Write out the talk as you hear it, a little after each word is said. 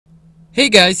Hey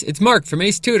guys, it's Mark from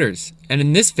Ace Tutors, and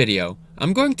in this video,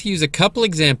 I'm going to use a couple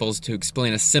examples to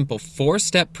explain a simple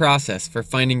 4-step process for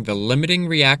finding the limiting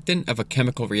reactant of a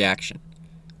chemical reaction.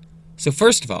 So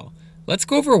first of all, let's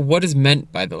go over what is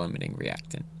meant by the limiting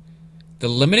reactant. The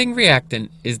limiting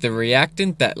reactant is the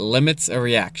reactant that limits a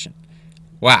reaction.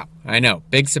 Wow, I know,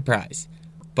 big surprise.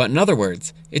 But in other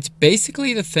words, it's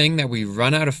basically the thing that we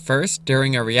run out of first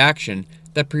during a reaction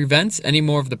that prevents any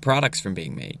more of the products from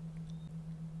being made.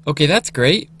 Okay, that's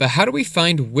great, but how do we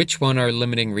find which one our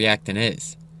limiting reactant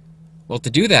is? Well,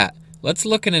 to do that, let's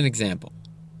look at an example.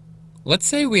 Let's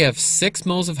say we have 6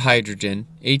 moles of hydrogen,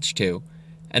 H2,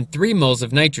 and 3 moles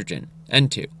of nitrogen,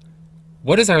 N2.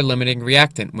 What is our limiting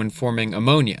reactant when forming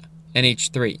ammonia,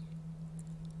 NH3?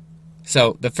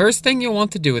 So, the first thing you'll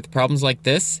want to do with problems like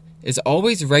this is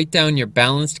always write down your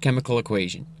balanced chemical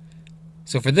equation.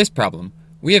 So for this problem,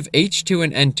 we have H2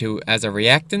 and N2 as our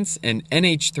reactants and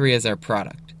NH3 as our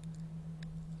product.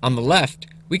 On the left,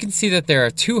 we can see that there are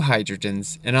 2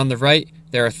 hydrogens, and on the right,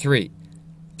 there are 3.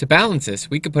 To balance this,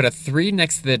 we could put a 3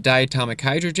 next to the diatomic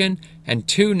hydrogen and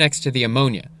 2 next to the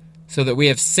ammonia, so that we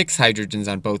have 6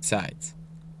 hydrogens on both sides.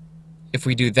 If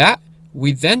we do that,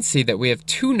 we then see that we have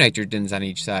 2 nitrogens on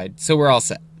each side, so we're all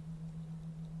set.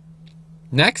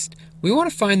 Next, we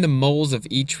want to find the moles of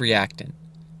each reactant.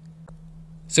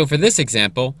 So for this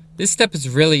example, this step is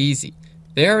really easy.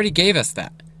 They already gave us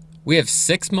that. We have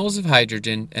 6 moles of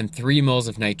hydrogen and 3 moles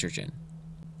of nitrogen.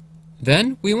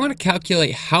 Then we want to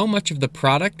calculate how much of the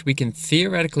product we can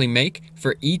theoretically make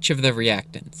for each of the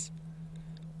reactants.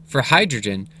 For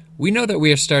hydrogen, we know that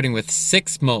we are starting with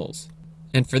 6 moles.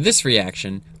 And for this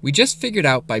reaction, we just figured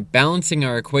out by balancing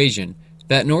our equation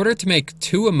that in order to make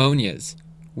 2 ammonias,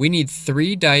 we need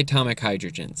 3 diatomic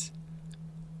hydrogens.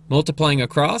 Multiplying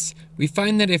across, we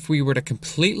find that if we were to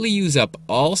completely use up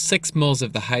all 6 moles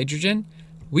of the hydrogen,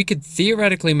 we could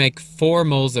theoretically make 4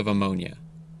 moles of ammonia.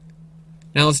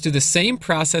 Now let's do the same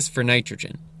process for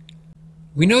nitrogen.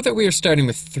 We know that we are starting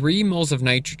with 3 moles of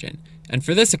nitrogen, and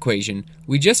for this equation,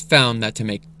 we just found that to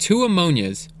make 2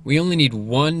 ammonias, we only need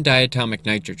 1 diatomic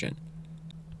nitrogen.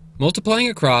 Multiplying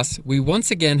across, we once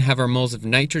again have our moles of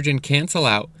nitrogen cancel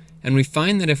out, and we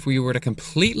find that if we were to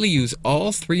completely use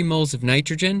all 3 moles of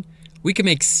nitrogen, we can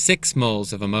make 6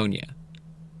 moles of ammonia.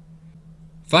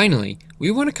 Finally,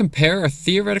 we want to compare our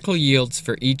theoretical yields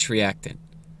for each reactant.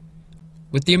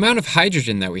 With the amount of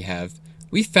hydrogen that we have,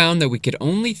 we found that we could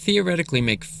only theoretically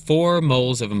make 4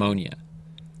 moles of ammonia.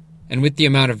 And with the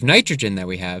amount of nitrogen that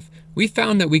we have, we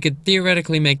found that we could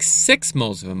theoretically make 6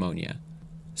 moles of ammonia.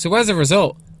 So as a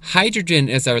result, hydrogen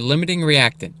is our limiting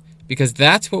reactant, because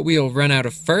that's what we will run out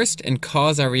of first and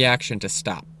cause our reaction to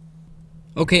stop.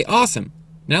 Okay, awesome.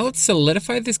 Now let's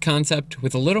solidify this concept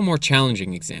with a little more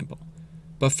challenging example.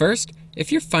 But first,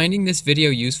 if you're finding this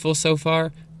video useful so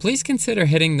far, please consider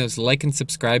hitting those like and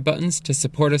subscribe buttons to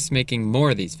support us making more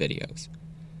of these videos.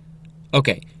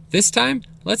 Okay, this time,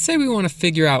 let's say we want to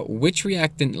figure out which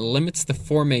reactant limits the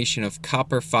formation of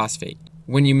copper phosphate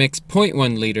when you mix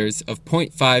 0.1 liters of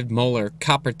 0.5 molar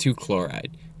copper 2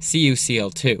 chloride,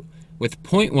 CuCl2, with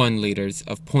 0.1 liters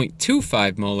of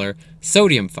 0.25 molar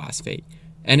sodium phosphate,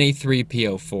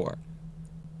 Na3PO4.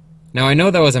 Now I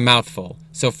know that was a mouthful,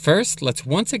 so first let's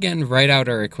once again write out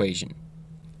our equation.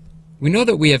 We know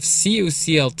that we have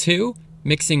CuCl2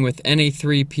 mixing with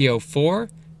Na3PO4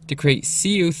 to create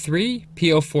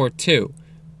Cu3PO42,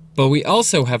 but we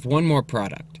also have one more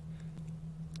product.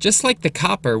 Just like the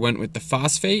copper went with the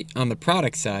phosphate on the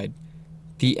product side,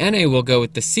 the Na will go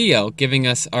with the Cl, giving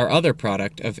us our other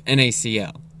product of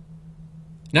NaCl.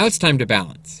 Now it's time to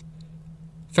balance.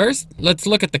 First, let's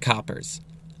look at the coppers.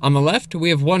 On the left,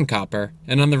 we have 1 copper,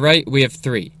 and on the right, we have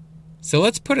 3. So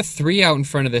let's put a 3 out in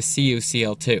front of the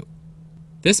CuCl2.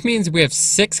 This means we have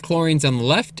 6 chlorines on the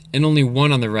left and only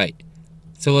 1 on the right.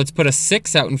 So let's put a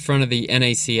 6 out in front of the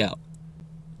NaCl.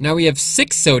 Now we have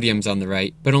 6 sodiums on the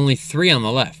right, but only 3 on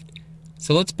the left.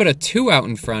 So let's put a 2 out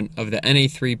in front of the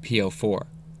Na3PO4.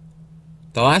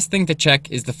 The last thing to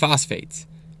check is the phosphates.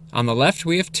 On the left,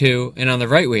 we have 2, and on the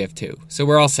right, we have 2. So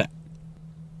we're all set.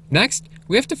 Next,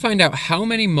 we have to find out how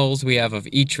many moles we have of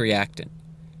each reactant.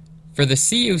 For the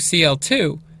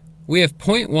CuCl2, we have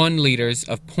 0.1 liters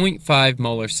of 0.5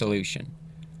 molar solution.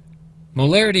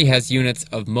 Molarity has units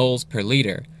of moles per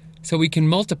liter, so we can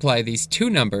multiply these two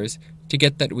numbers to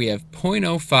get that we have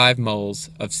 0.05 moles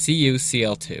of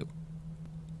CuCl2.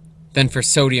 Then for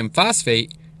sodium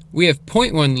phosphate, we have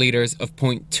 0.1 liters of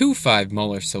 0.25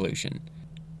 molar solution.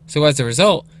 So as a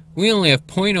result, we only have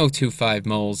 0.025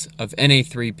 moles of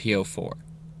Na3PO4.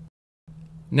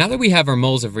 Now that we have our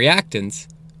moles of reactants,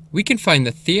 we can find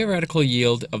the theoretical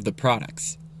yield of the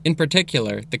products, in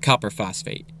particular the copper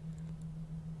phosphate.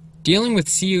 Dealing with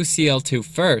CuCl2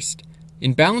 first,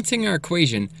 in balancing our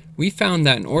equation, we found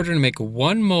that in order to make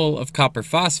 1 mole of copper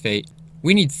phosphate,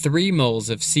 we need 3 moles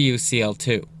of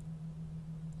CuCl2.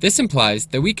 This implies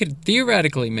that we could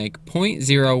theoretically make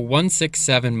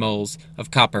 0.0167 moles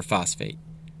of copper phosphate.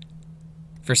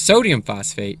 For sodium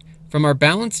phosphate, from our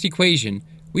balanced equation,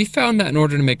 we found that in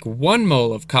order to make 1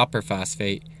 mole of copper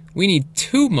phosphate, we need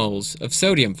 2 moles of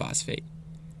sodium phosphate.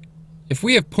 If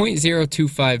we have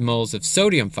 0.025 moles of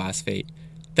sodium phosphate,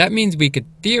 that means we could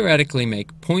theoretically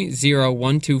make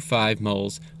 0.0125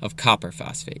 moles of copper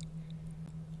phosphate.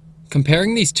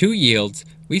 Comparing these two yields,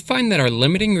 we find that our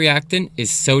limiting reactant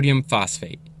is sodium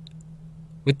phosphate.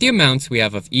 With the amounts we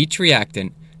have of each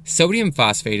reactant, sodium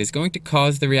phosphate is going to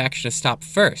cause the reaction to stop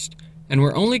first, and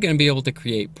we're only going to be able to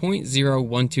create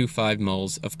 0.0125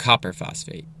 moles of copper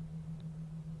phosphate.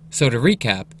 So to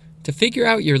recap, to figure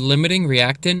out your limiting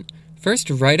reactant, first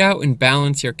write out and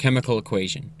balance your chemical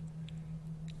equation.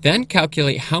 Then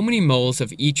calculate how many moles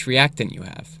of each reactant you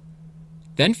have.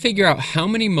 Then figure out how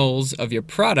many moles of your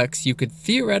products you could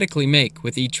theoretically make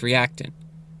with each reactant.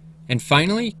 And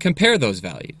finally, compare those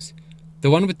values. The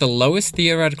one with the lowest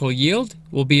theoretical yield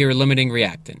will be your limiting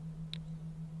reactant.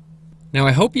 Now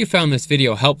I hope you found this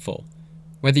video helpful.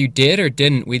 Whether you did or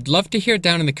didn't, we'd love to hear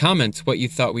down in the comments what you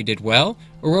thought we did well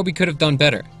or what we could have done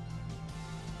better.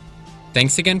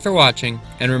 Thanks again for watching,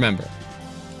 and remember,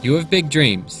 you have big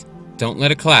dreams. Don't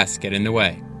let a class get in the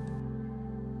way.